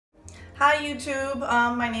Hi YouTube,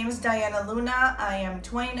 my name is Diana Luna. I am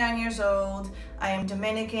 29 years old. I am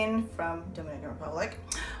Dominican from Dominican Republic.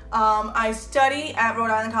 I study at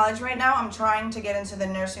Rhode Island College right now. I'm trying to get into the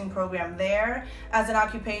nursing program there. As an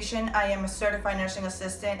occupation, I am a certified nursing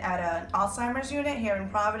assistant at an Alzheimer's unit here in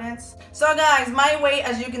Providence. So guys, my weight,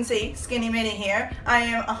 as you can see, skinny mini here. I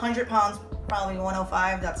am 100 pounds, probably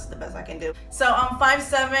 105. That's the best I can do. So I'm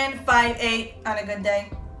 5'7", 5'8" on a good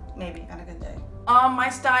day. Maybe on a good day. My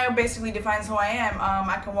style basically defines who I am.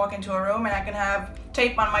 I can walk into a room and I can have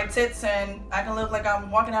tape on my tits and I can look like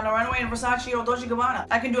I'm walking down a runway in Versace or Dolce & Gabbana.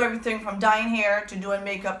 I can do everything from dyeing hair to doing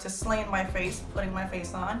makeup to slaying my face, putting my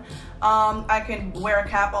face on. I can wear a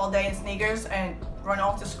cap all day and sneakers and run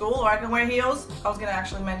off to school, or I can wear heels. I was gonna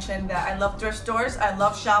actually mention that I love thrift stores. I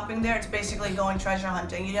love shopping there. It's basically going treasure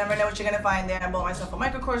hunting. You never know what you're gonna find there. I bought myself a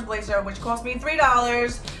Michael Kors blazer, which cost me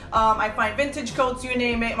 $3. I find vintage coats, you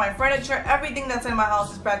name it. My furniture, everything that's in my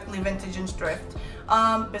house is practically vintage and thrift.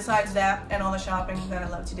 Besides that and all the shopping that I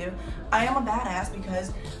love to do, I am a badass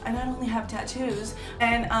because I not only have tattoos,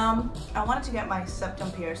 and I wanted to get my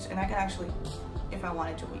septum pierced, and I can actually, if I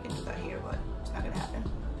wanted to, we can do that here, but it's not gonna happen.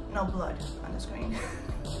 No blood on the screen.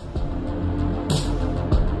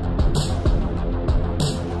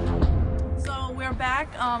 So we're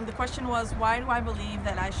back. The question was, why do I believe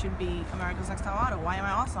that I should be America's Next Top Model? Why am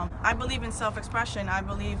I awesome? I believe in self-expression. I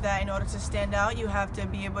believe that in order to stand out, you have to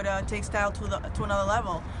be able to take style to another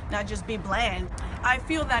level, not just be bland. I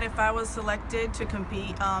feel that if I was selected to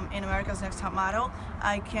compete in America's Next Top Model,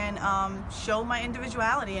 I can show my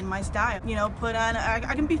individuality and my style. You know,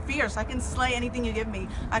 I can be fierce. I can slay anything you give me.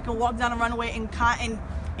 I can walk down a runway in cotton,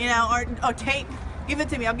 you know, or tape. Give it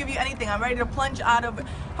to me. I'll give you anything. I'm ready to plunge out of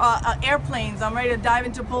airplanes. I'm ready to dive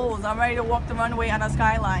into pools. I'm ready to walk the runway on a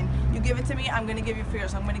skyline. You give it to me, I'm going to give you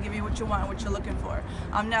fierce. I'm going to give you what you want and what you're looking for.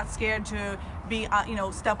 I'm not scared to be, you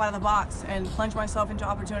know, step out of the box and plunge myself into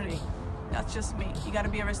opportunity. That's just me. You got to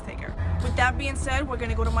be a risk taker. With that being said, we're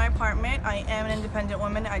going to go to my apartment. I am an independent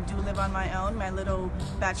woman. I do live on my own, my little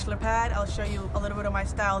bachelor pad. I'll show you a little bit of my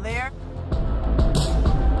style there.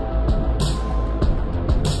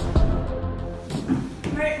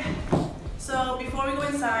 Right. So before we go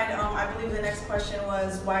inside, I believe the next question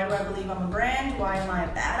was, why do I believe I'm a brand? Why am I a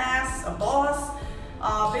badass, a boss?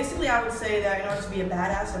 Basically, I would say that in order to be a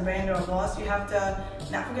badass, a brand, or a boss, you have to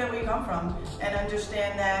not forget where you come from and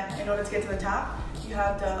understand that in order to get to the top, you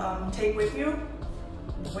have to take with you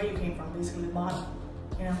where you came from, basically the bottom,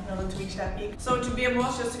 you know, in order to reach that peak. So to be a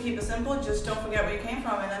boss, just to keep it simple, just don't forget where you came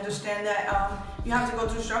from and understand that you have to go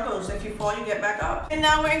through struggles. If you fall, you get back up. And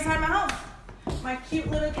now we're inside my house. My cute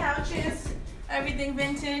little couches, everything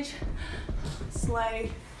vintage,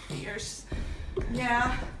 slay, fierce,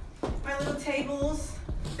 yeah. My little tables.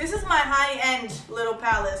 This is my high-end little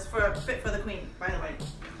palace fit for the queen, by the way.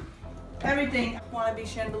 Everything. Wannabe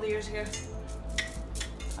chandeliers here.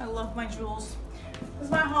 I love my jewels. This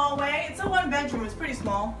is my hallway. It's a one-bedroom. It's pretty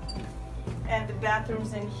small. And the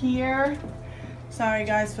bathroom's in here. Sorry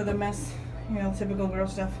guys for the mess. You know, typical girl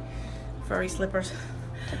stuff. Furry slippers.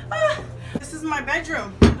 This is my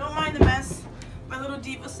bedroom. Don't mind the mess. My little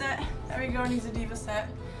diva set. Every girl needs a diva set.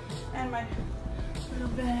 And my little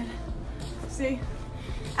bed. See?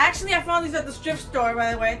 Actually, I found these at the thrift store,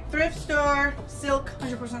 by the way. Thrift store, silk,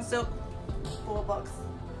 100% silk, $4.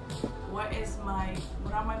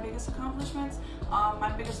 What are my biggest accomplishments?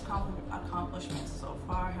 My biggest accomplishments so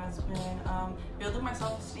far has been building my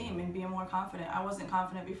self-esteem and being more confident. I wasn't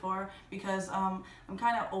confident before because I'm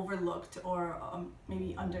kind of overlooked or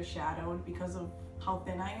maybe undershadowed because of how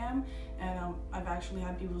thin I am, and I've actually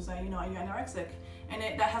had people say, you know, are you anorexic? And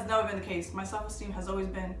that has never been the case. My self-esteem has always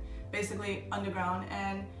been basically underground,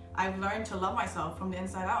 and I've learned to love myself from the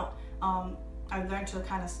inside out. I've learned to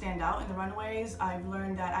kind of stand out in the runways. I've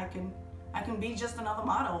learned that I can be just another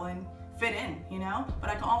model and fit in, you know,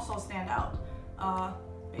 but I can also stand out.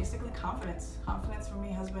 Basically confidence. Confidence for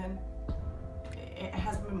me has been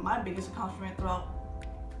my biggest accomplishment throughout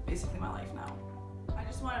basically my life now. I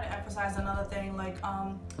just wanted to emphasize another thing, like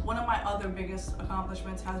one of my other biggest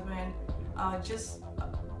accomplishments has been just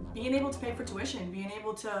being able to pay for tuition, being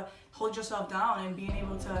able to hold yourself down, and being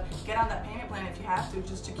able to get on that payment plan if you have to,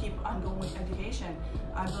 just to keep on going with education.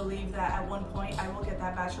 I believe that at one point I will get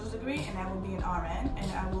that bachelor's degree and I will be an RN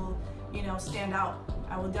and I will, you know, stand out.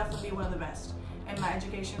 I will definitely be one of the best. And my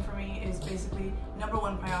education for me is basically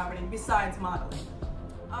 #1 priority besides modeling.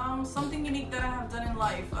 Something unique that I have done in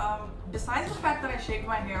life, besides the fact that I shaved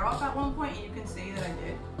my hair off at one point, and you can see that I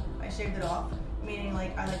did. I shaved it off, meaning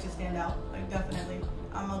like I like to stand out, like definitely.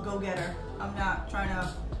 I'm a go-getter. I'm not trying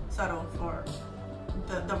to settle for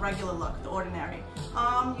the regular look, the ordinary.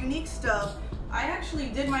 Unique stuff. I actually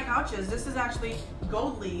did my couches. This is actually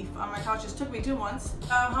gold leaf on my couches. Took me 2 months.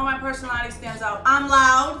 How my personality stands out. I'm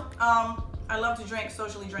loud. I love to drink,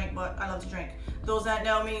 socially drink, but I love to drink. Those that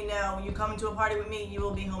know me know you come into a party with me, you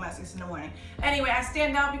will be home at 6 in the morning. Anyway, I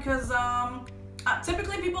stand out because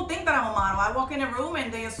typically people think that I'm a model. I walk in a room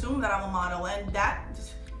and they assume that I'm a model, and that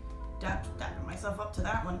myself up to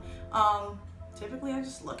that one. Typically I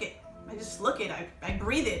just look it. I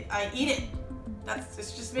breathe it. I eat it.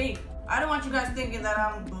 It's just me. I don't want you guys thinking that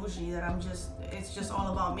I'm bougie, that it's just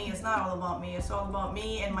all about me. It's not all about me. It's all about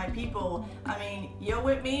me and my people. I mean, you're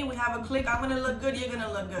with me, we have a clique. I'm gonna look good, you're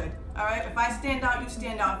gonna look good. All right, if I stand out, you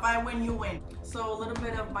stand out. If I win, you win. So a little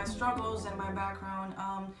bit of my struggles and my background.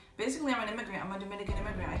 Basically, I'm an immigrant. I'm a Dominican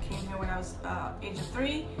immigrant. I came here when I was age of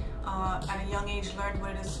 3. At a young age, learned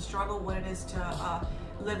what it is to struggle, what it is to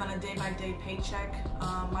live on a day-by-day paycheck.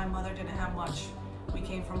 My mother didn't have much. We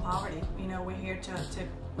came from poverty. You know, we're here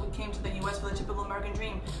we came to the U.S. for the typical American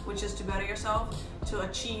dream, which is to better yourself, to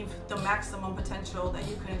achieve the maximum potential that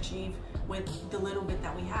you can achieve with the little bit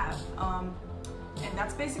that we have. And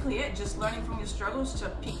that's basically it, just learning from your struggles to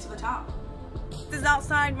peak to the top. This is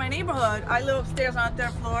outside my neighborhood. I live upstairs on the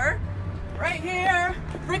 3rd floor. Right here,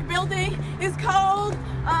 brick building. It's cold.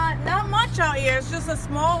 Not much out here. It's just a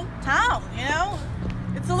small town, you know?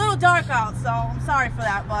 It's a little dark out, so I'm sorry for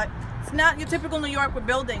that, but it's not your typical New York with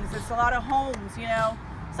buildings. It's a lot of homes, you know,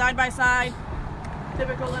 side by side,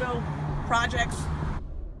 typical little projects.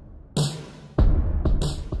 A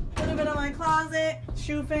little bit of my closet,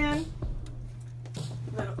 shoe fan.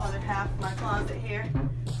 Little other half of my closet here.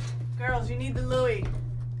 Girls, you need the Louis.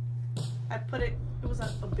 I put it was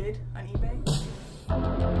a bid on eBay.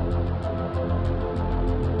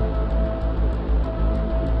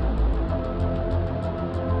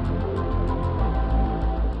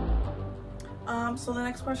 So the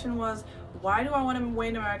next question was, why do I want to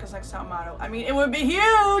win America's Next Top Model? I mean, it would be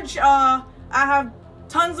huge. I have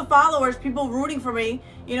tons of followers, people rooting for me.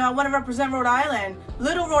 You know, I want to represent Rhode Island,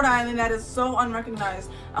 little Rhode Island that is so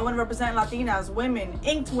unrecognized. I want to represent Latinas, women,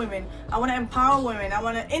 inked women. I want to empower women. I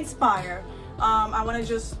want to inspire. I want to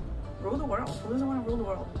just rule the world. Who doesn't want to rule the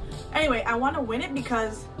world? Anyway, I want to win it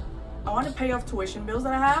because I want to pay off tuition bills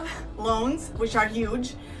that I have, loans, which are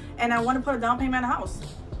huge, and I want to put a down payment on a house.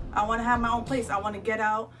 I want to have my own place. I want to get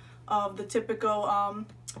out of the typical,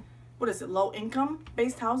 what is it, low income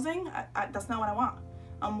based housing. That's not what I want.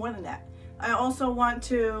 I'm more than that. I also want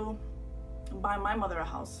to buy my mother a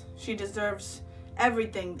house. She deserves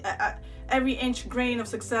everything. Every inch grain of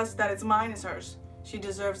success that is mine is hers. She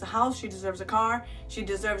deserves a house. She deserves a car. She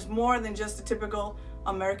deserves more than just the typical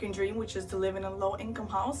American dream, which is to live in a low income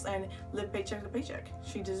house and live paycheck to paycheck.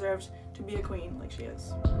 She deserves to be a queen like she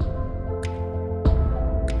is.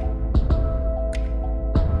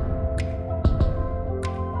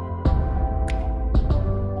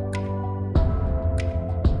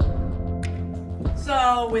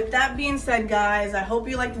 So with that being said, guys, I hope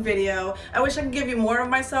you liked the video. I wish I could give you more of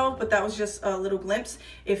myself, but that was just a little glimpse.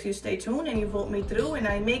 If you stay tuned and you vote me through and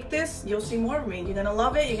I make this, you'll see more of me. You're gonna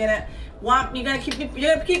love it. You're gonna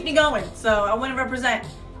keep me going. So I want to represent.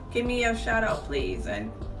 Give me a shout out, please, and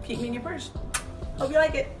keep me in your purse. Hope you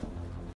like it.